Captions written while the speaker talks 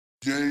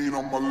You ain't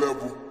on my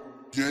level.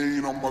 You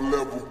ain't on my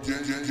level. You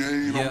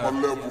ain't on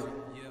my level.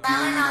 You ain't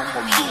on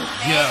my level.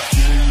 Yeah.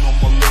 You ain't on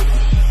my level.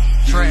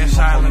 Trash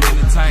Island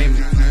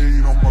Entertainment. You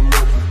ain't on my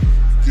level.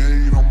 You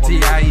ain't on my level.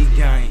 TIE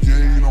gang. You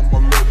ain't on my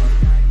level.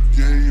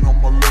 You ain't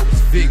on my level.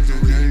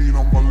 Victory. You ain't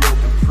on my level.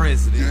 The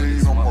president You of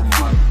this ain't on my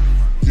motherfucker. level.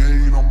 You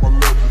ain't on my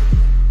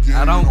level.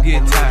 I don't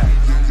get tired.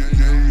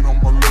 You ain't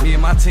on my level. Me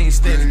and my team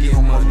steady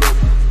getting money.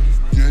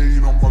 You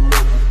ain't on my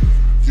level.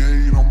 You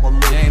ain't on my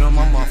level. You ain't on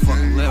my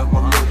motherfucking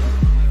level, huh?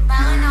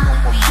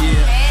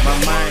 Yeah,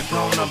 my mind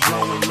blown, I'm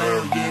blowing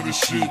low, yeah, this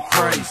shit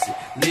crazy.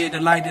 Live the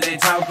life that they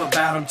talk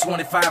about, I'm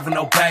 25 and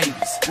no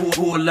babies.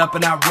 Pull up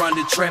and I run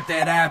the trap,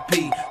 that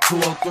IP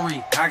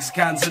 203,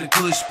 Oxycontin to the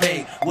Kush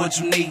peg. What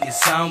you need,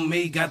 it's on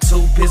me. Got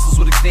 2 pistols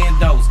with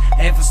extendos,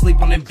 half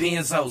asleep on them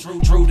benzos.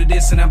 True to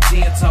this and I'm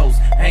 10 toes,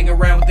 hang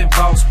around with them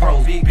boss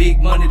pros. Big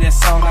money,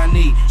 that's all I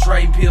need.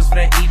 Trade pills for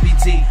that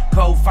EBT,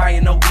 cold fire,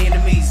 no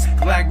enemies.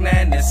 Glock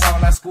 9, that's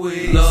all I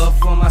squeeze. Love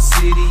for my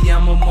city,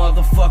 I'm a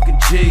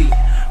motherfucking G.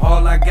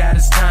 All I got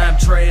is time,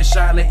 Trash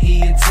Island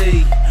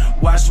ENT.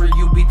 Watch where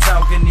you be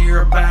talking,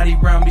 everybody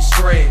round me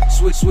straight.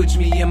 Switch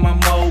me in my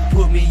mode,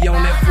 put me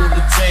on that full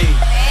of tape.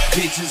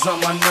 Bitches on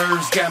my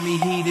nerves, got me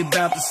heated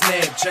about the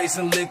snap.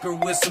 Chasing liquor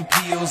with some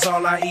pills,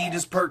 all I eat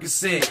is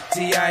Percocet.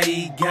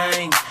 TIE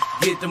gang,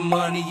 get the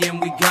money and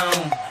we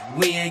gone.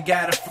 We ain't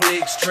gotta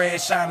flex,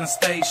 Trash Island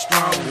stay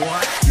strong.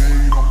 What?